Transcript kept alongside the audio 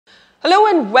Hello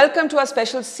and welcome to our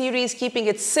special series, Keeping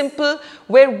It Simple,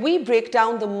 where we break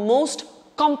down the most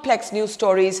complex news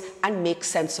stories and make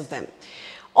sense of them.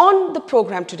 On the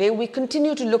program today, we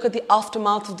continue to look at the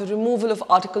aftermath of the removal of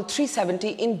Article 370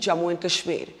 in Jammu and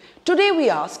Kashmir. Today we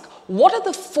ask, what are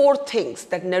the four things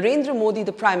that Narendra Modi,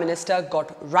 the Prime Minister,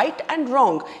 got right and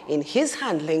wrong in his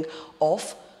handling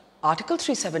of Article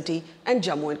 370 and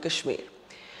Jammu and Kashmir?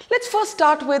 Let's first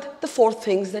start with the four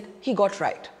things that he got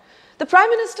right. The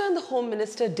Prime Minister and the Home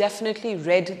Minister definitely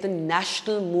read the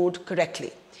national mood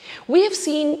correctly. We have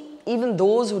seen even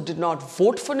those who did not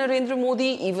vote for Narendra Modi,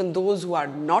 even those who are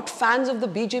not fans of the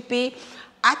BJP,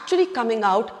 actually coming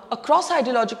out across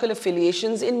ideological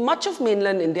affiliations in much of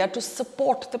mainland India to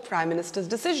support the Prime Minister's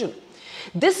decision.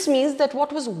 This means that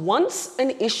what was once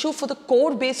an issue for the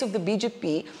core base of the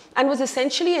BJP and was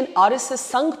essentially an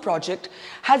RSS Sangh project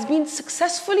has been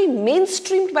successfully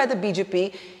mainstreamed by the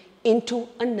BJP into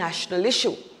a national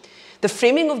issue. The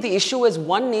framing of the issue as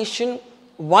one nation,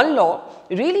 one law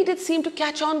really did seem to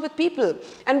catch on with people,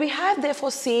 and we have therefore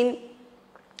seen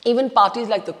even parties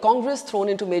like the Congress thrown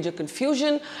into major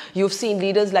confusion. You've seen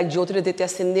leaders like Jyotiraditya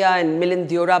Scindia and Milind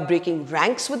Deora breaking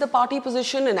ranks with the party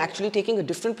position and actually taking a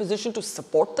different position to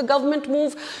support the government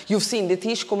move. You've seen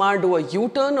Nitish Kumar do a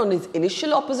U-turn on his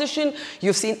initial opposition.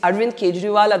 You've seen Arvind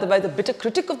Kejriwal, otherwise a bitter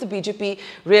critic of the BJP,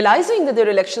 realizing that there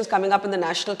are elections coming up in the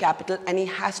national capital and he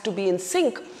has to be in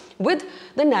sync with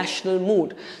the national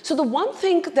mood. So the one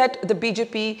thing that the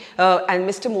BJP and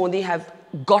Mr. Modi have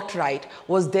got right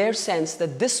was their sense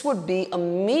that this would be a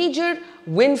major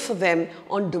win for them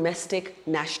on domestic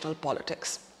national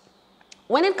politics.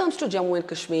 When it comes to Jammu and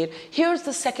Kashmir, here's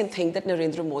the second thing that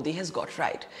Narendra Modi has got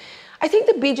right. I think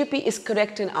the BJP is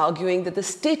correct in arguing that the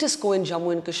status quo in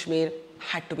Jammu and Kashmir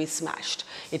had to be smashed.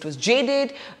 It was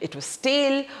jaded, it was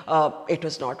stale, it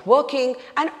was not working,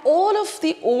 and all of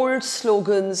the old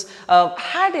slogans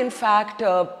had in fact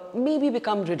maybe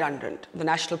become redundant. The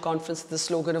National Conference, the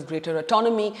slogan of greater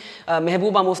autonomy.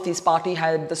 Mehbooba Mufti's party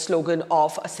had the slogan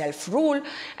of self-rule.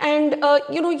 And,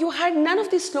 you had none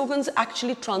of these slogans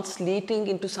actually translating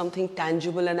into something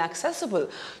tangible and accessible.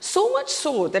 So much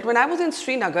so that when I was in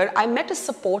Srinagar, I met a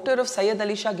supporter of Syed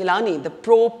Ali Shah Gilani, the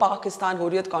pro-Pakistan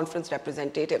Hurriyat Conference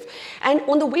representative. And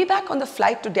on the way back on the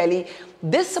flight to Delhi,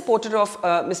 this supporter of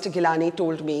Mr. Gilani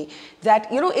told me that,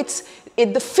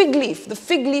 the fig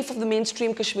leaf of the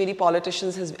mainstream Kashmiri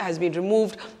politicians has been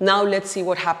removed. Now let's see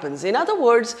what happens. In other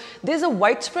words, there's a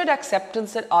widespread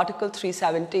acceptance that Article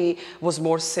 370 was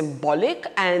more symbolic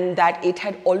and that it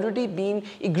had already been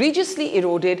egregiously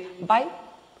eroded by,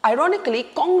 ironically,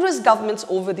 Congress governments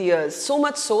over the years. So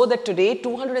much so that today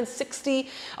 260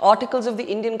 articles of the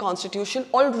Indian Constitution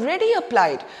already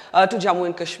applied to Jammu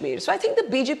and Kashmir. So I think the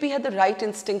BJP had the right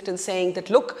instinct in saying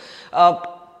that, look,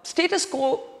 status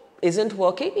quo isn't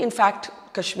working. In fact,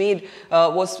 Kashmir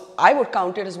I would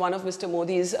count it as one of Mr.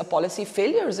 Modi's policy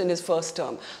failures in his first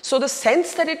term. So the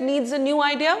sense that it needs a new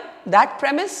idea, that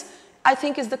premise, I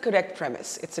think is the correct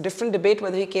premise. It's a different debate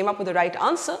whether he came up with the right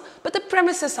answer, but the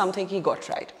premise is something he got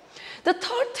right. The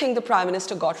third thing the Prime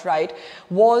Minister got right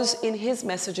was in his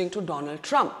messaging to Donald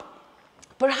Trump.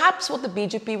 Perhaps what the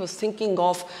BJP was thinking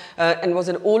of and was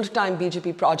an old-time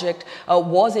BJP project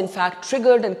was in fact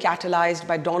triggered and catalyzed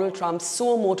by Donald Trump's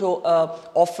suo motu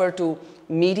offer to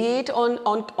mediate on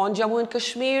Jammu and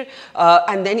Kashmir,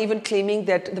 and then even claiming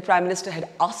that the Prime Minister had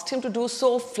asked him to do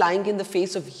so, flying in the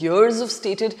face of years of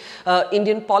stated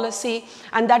Indian policy,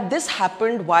 and that this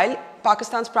happened while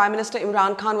Pakistan's Prime Minister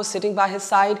Imran Khan was sitting by his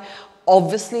side.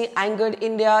 Obviously angered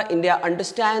India. India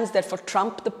understands that for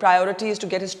Trump, the priority is to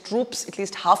get his troops, at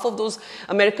least half of those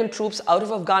American troops, out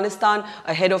of Afghanistan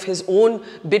ahead of his own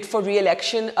bid for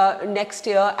re-election next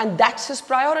year. And that's his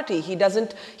priority.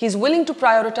 He's willing to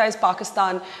prioritize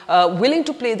Pakistan, willing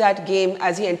to play that game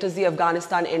as he enters the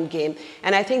Afghanistan endgame.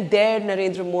 And I think there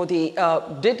Narendra Modi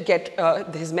did get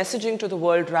his messaging to the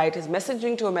world right, his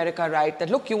messaging to America right, that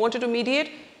look, you wanted to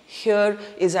mediate? Here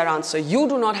is our answer. You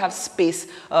do not have space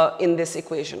in this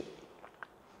equation.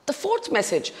 The fourth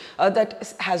message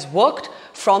that has worked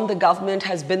from the government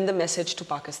has been the message to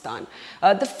Pakistan.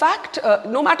 The fact,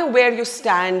 no matter where you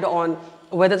stand on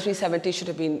whether 370 should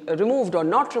have been removed or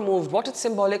not removed, what its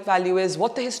symbolic value is,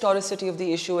 what the historicity of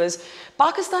the issue is,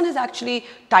 Pakistan has actually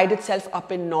tied itself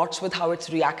up in knots with how it's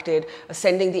reacted,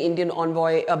 sending the Indian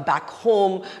envoy back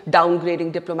home,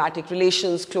 downgrading diplomatic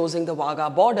relations, closing the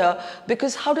Wagah border,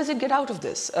 because how does it get out of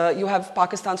this? You have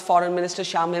Pakistan's Foreign Minister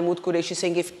Shah Mahmood Qureshi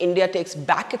saying if India takes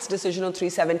back its decision on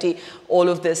 370, all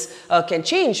of this can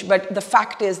change. But the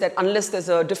fact is that unless there's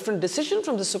a different decision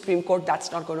from the Supreme Court,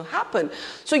 that's not going to happen.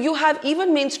 So you have even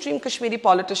mainstream Kashmiri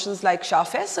politicians like Shah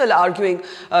Faisal arguing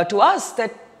to us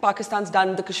that Pakistan's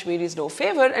done the Kashmiris no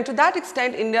favor, and to that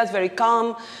extent, India's very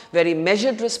calm, very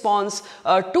measured response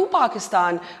to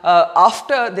Pakistan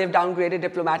after they've downgraded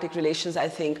diplomatic relations, I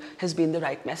think, has been the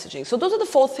right messaging. So those are the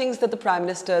 4 things that the Prime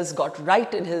Minister's got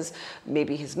right in his,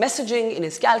 maybe his messaging, in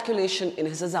his calculation, in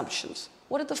his assumptions.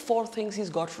 What are the 4 things he's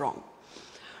got wrong?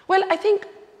 Well, I think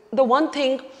the one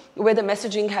thing where the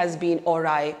messaging has been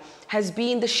awry has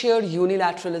been the sheer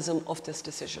unilateralism of this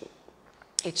decision.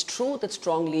 It's true that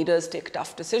strong leaders take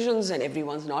tough decisions and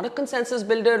everyone's not a consensus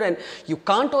builder and you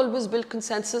can't always build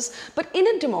consensus. But in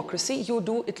a democracy, you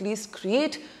do at least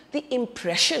create the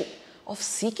impression of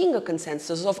seeking a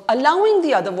consensus, of allowing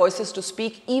the other voices to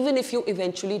speak, even if you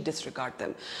eventually disregard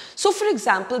them. So, for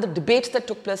example, the debate that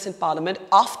took place in Parliament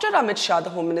after Amit Shah, the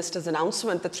Home Minister's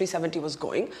announcement that 370 was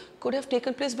going, could have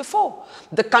taken place before.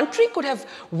 The country could have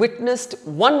witnessed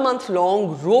 1 month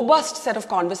long, robust set of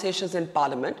conversations in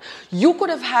Parliament. You could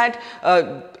have had,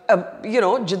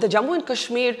 the Jammu and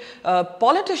Kashmir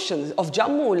politicians of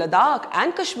Jammu, Ladakh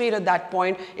and Kashmir at that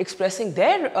point expressing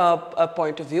their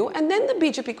point of view, and then the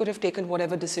BJP could have taken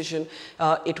whatever decision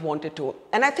it wanted to.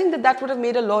 And I think that that would have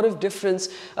made a lot of difference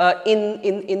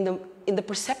in the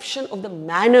perception of the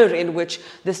manner in which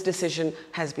this decision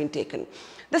has been taken.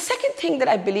 The second thing that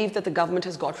I believe that the government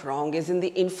has got wrong is in the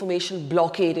information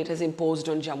blockade it has imposed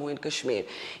on Jammu and Kashmir.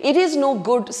 It is no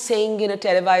good saying in a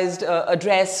televised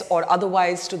address or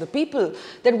otherwise to the people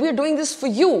that we're doing this for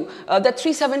you, that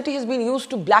 370 has been used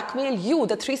to blackmail you,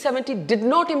 that 370 did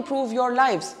not improve your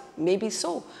lives. Maybe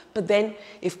so. But then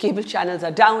if cable channels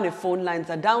are down, if phone lines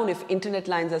are down, if internet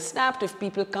lines are snapped, if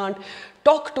people can't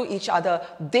talk to each other,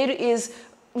 there is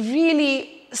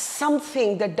really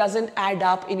something that doesn't add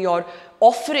up in your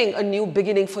offering a new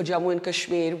beginning for Jammu and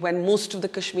Kashmir when most of the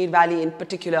Kashmir Valley in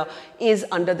particular is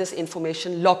under this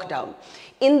information lockdown.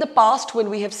 In the past, when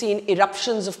we have seen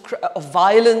eruptions of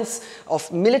violence,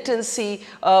 of militancy,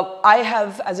 I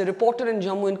have, as a reporter in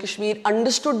Jammu and Kashmir,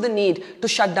 understood the need to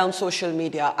shut down social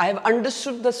media. I have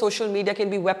understood that social media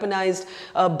can be weaponized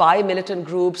by militant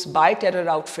groups, by terror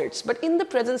outfits. But in the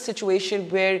present situation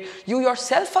where you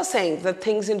yourself are saying that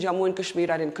things in Jammu and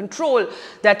Kashmir are in control,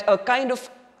 that a kind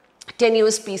of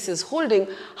tenuous peace is holding,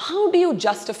 how do you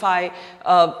justify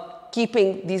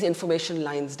keeping these information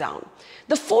lines down?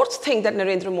 The fourth thing that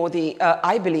Narendra Modi,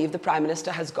 I believe the Prime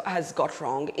Minister has got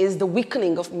wrong is the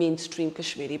weakening of mainstream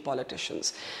Kashmiri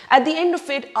politicians. At the end of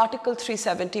it, Article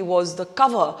 370 was the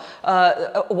cover,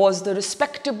 was the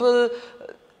respectable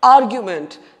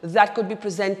argument that could be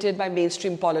presented by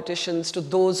mainstream politicians to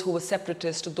those who were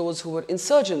separatists, to those who were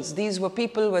insurgents. These were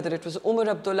people, whether it was Umar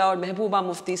Abdullah or Mehbooba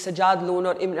Mufti, Sajjad Loon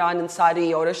or Imran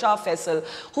Ansari or Ashar Faisal,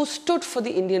 who stood for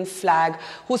the Indian flag,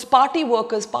 whose party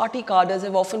workers, party cadres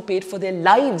have often paid for their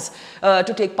lives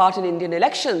to take part in Indian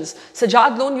elections.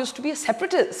 Sajjad Loon used to be a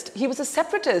separatist. He was a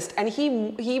separatist, and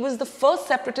he was the first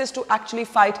separatist to actually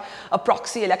fight a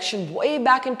proxy election way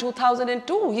back in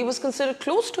 2002. He was considered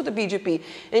close to the BJP.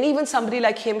 And even somebody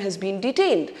like him has been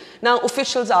detained. Now,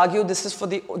 officials argue this is for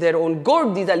their own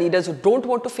good. These are leaders who don't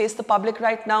want to face the public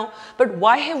right now. But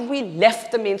why have we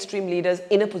left the mainstream leaders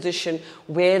in a position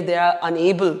where they are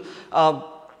unable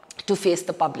to face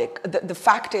the public? The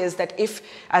fact is that if,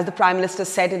 as the Prime Minister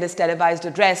said in his televised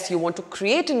address, you want to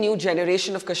create a new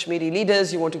generation of Kashmiri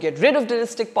leaders, you want to get rid of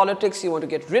dynastic politics, you want to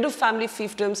get rid of family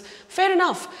fiefdoms, fair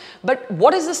enough. But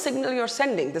what is the signal you're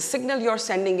sending? The signal you're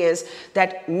sending is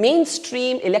that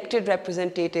mainstream elected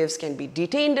representatives can be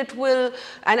detained at will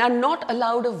and are not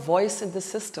allowed a voice in the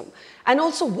system. And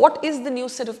also, what is the new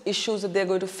set of issues that they're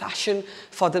going to fashion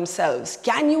for themselves?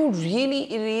 Can you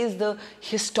really erase the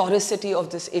historicity of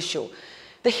this issue?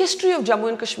 The history of Jammu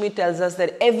and Kashmir tells us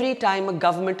that every time a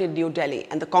government in New Delhi,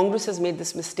 and the Congress has made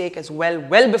this mistake as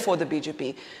well before the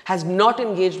BJP, has not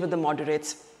engaged with the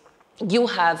moderates, you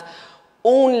have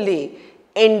only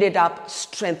ended up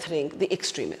strengthening the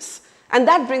extremists. And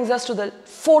that brings us to the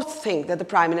fourth thing that the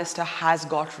Prime Minister has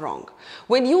got wrong.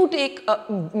 When you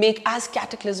make as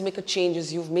cataclysmic a change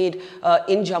as you've made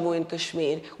in Jammu and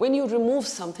Kashmir, when you remove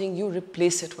something, you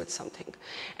replace it with something.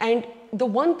 And the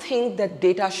one thing that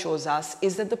data shows us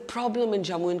is that the problem in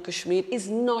Jammu and Kashmir is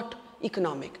not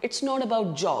economic. It's not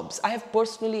about jobs. I have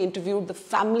personally interviewed the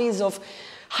families of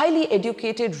highly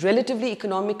educated, relatively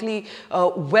economically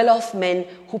well-off men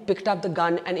who picked up the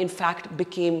gun and in fact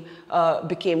became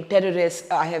terrorists.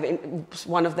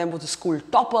 One of them was a school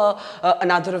topper,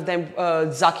 another of them,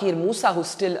 Zakir Musa, who's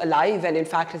still alive and in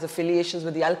fact his affiliations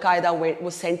with the Al-Qaeda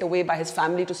was sent away by his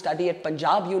family to study at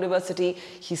Punjab University.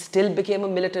 He still became a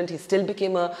militant, he still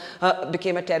became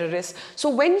a terrorist. So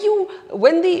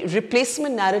when the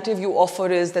replacement narrative you offer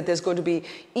is that there's going to be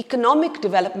economic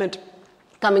development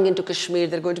coming into Kashmir.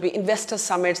 There are going to be investor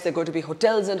summits, there are going to be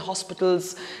hotels and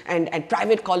hospitals and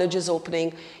private colleges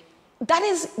opening. That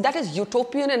is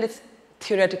utopian and it's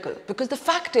theoretical, because the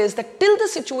fact is that till the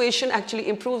situation actually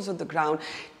improves on the ground,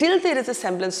 till there is a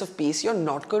semblance of peace, you're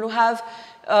not going to have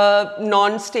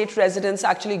non-state residents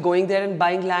actually going there and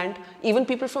buying land. Even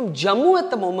people from Jammu at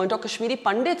the moment, or Kashmiri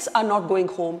Pandits, are not going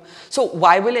home. So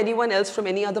why will anyone else from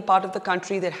any other part of the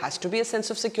country? There has to be a sense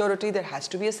of security, there has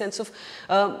to be a sense of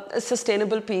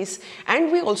sustainable peace.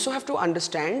 And we also have to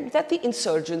understand that the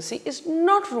insurgency is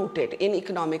not rooted in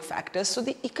economic factors. So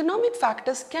the economic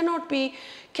factors cannot be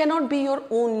your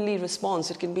only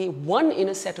response. It can be one in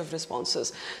a set of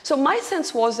responses. So my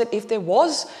sense was that if there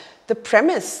was the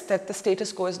premise that the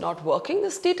status quo is not working,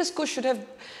 the status quo should have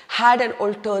had an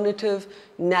alternative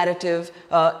narrative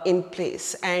in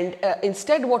place. And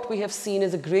instead what we have seen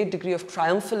is a great degree of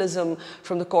triumphalism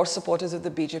from the core supporters of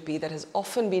the BJP that has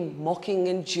often been mocking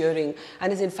and jeering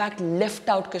and has in fact left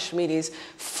out Kashmiris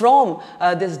from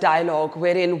this dialogue,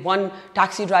 wherein one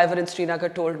taxi driver in Srinagar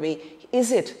told me,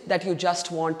 is it that you just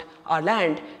want our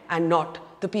land and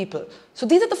not the people? So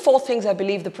these are the 4 things I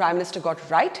believe the Prime Minister got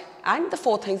right and the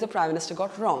 4 things the Prime Minister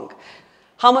got wrong.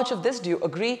 How much of this do you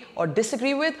agree or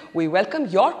disagree with? We welcome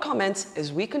your comments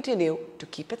as we continue to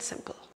keep it simple.